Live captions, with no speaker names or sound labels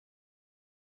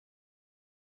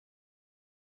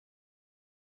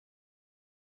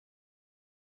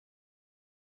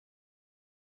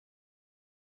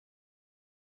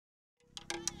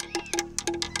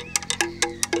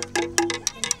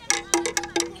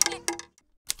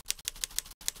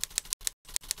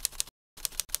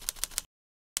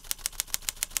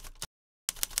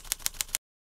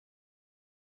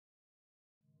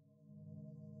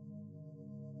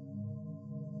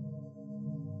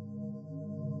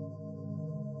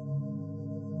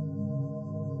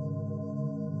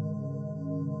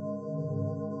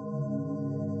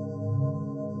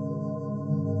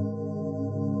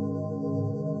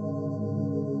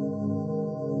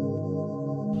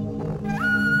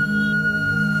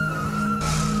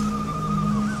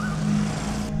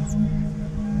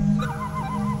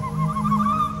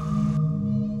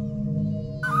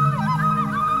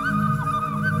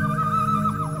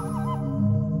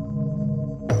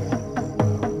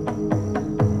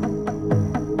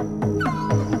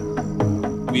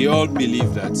we all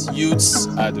believe that youths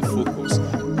are the focus.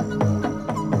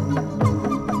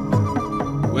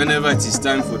 Whenever it is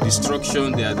time for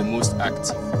destruction, they are the most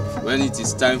active. When it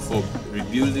is time for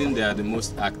rebuilding, they are the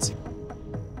most active.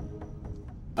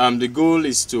 The goal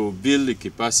is to build the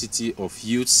capacity of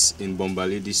youths in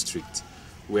Bombali district.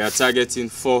 We are targeting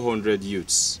 400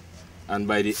 youths. And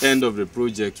by the end of the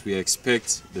project, we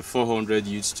expect the 400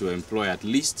 youths to employ at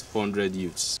least 100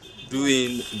 youths.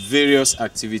 Doing various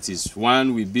activities.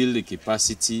 One, we build the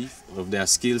capacity of their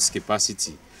skills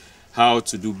capacity, how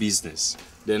to do business.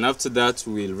 Then after that,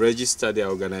 we'll register their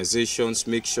organizations,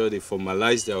 make sure they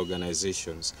formalize their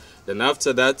organizations. Then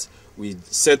after that, we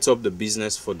set up the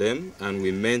business for them and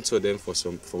we mentor them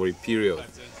for a period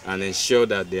and ensure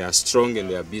that they are strong in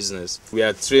their business. We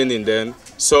are training them.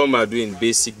 Some are doing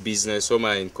basic business, some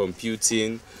are in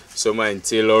computing, some are in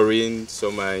tailoring,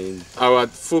 some are in... Our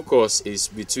focus is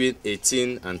between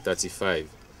 18 and 35.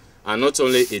 And not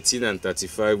only 18 and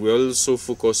 35, we also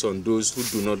focus on those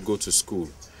who do not go to school,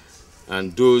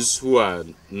 and those who are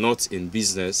not in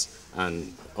business,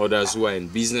 and others who are in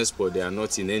business but they are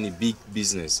not in any big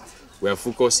business. We are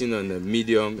focusing on the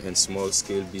medium and small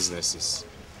scale businesses.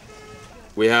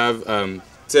 We have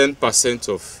 10%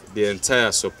 of the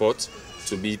entire support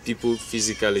to be people,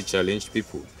 physically challenged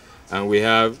people, and we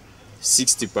have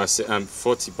 60% and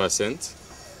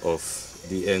 40% of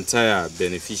the entire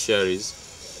beneficiaries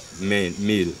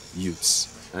male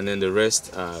youths, and then the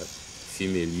rest are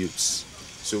female youths.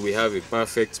 So we have a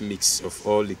perfect mix of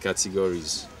all the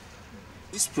categories.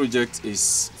 This project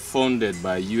is funded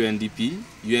by UNDP.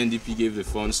 UNDP gave the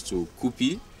funds to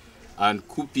COOPI, and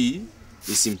COOPI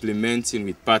is implementing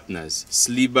with partners.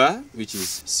 SLIBA, which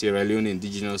is Sierra Leone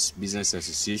Indigenous Business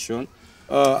Association.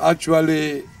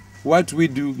 Actually, what we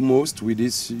do most with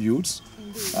these youths,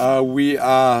 we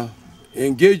are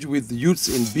engaged with youths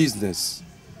in business.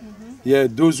 Yeah,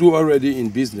 those who are already in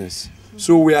business.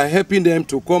 So we are helping them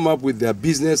to come up with their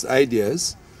business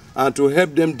ideas and to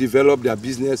help them develop their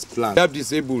business plan. We have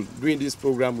disabled doing this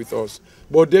program with us,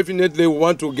 but definitely we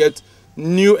want to get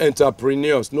new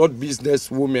entrepreneurs, not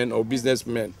businesswomen or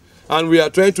businessmen. And we are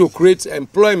trying to create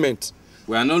employment.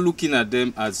 We are not looking at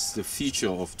them as the future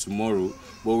of tomorrow,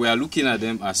 but we are looking at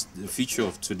them as the future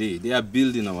of today. They are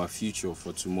building our future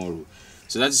for tomorrow.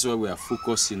 So that is why we are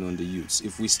focusing on the youths.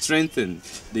 If we strengthen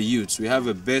the youths, we have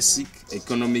a basic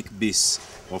economic base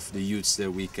of the youths that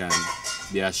we can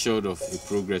be assured of a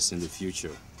progress in the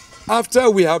future. After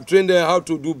we have trained them how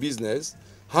to do business,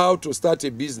 how to start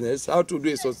a business, how to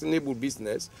do a sustainable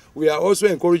business, we are also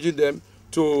encouraging them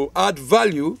to add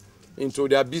value into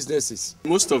their businesses.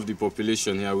 Most of the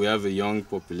population here, we have a young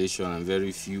population and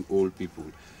very few old people.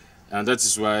 And that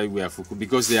is why we are focused,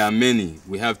 because there are many.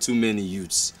 We have too many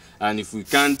youths. And if we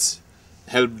can't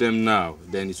help them now,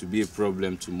 then it will be a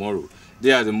problem tomorrow.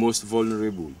 They are the most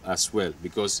vulnerable as well,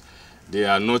 because they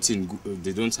are not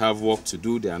they don't have work to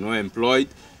do, they are not employed.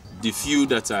 The few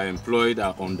that are employed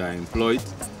are underemployed.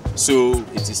 So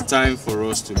it is time for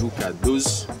us to look at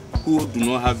those who do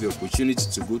not have the opportunity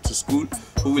to go to school,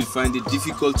 who will find it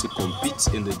difficult to compete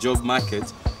in the job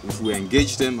market. If we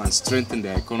engage them and strengthen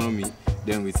their economy,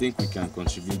 then we think we can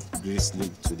contribute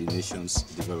greatly to the nation's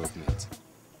development.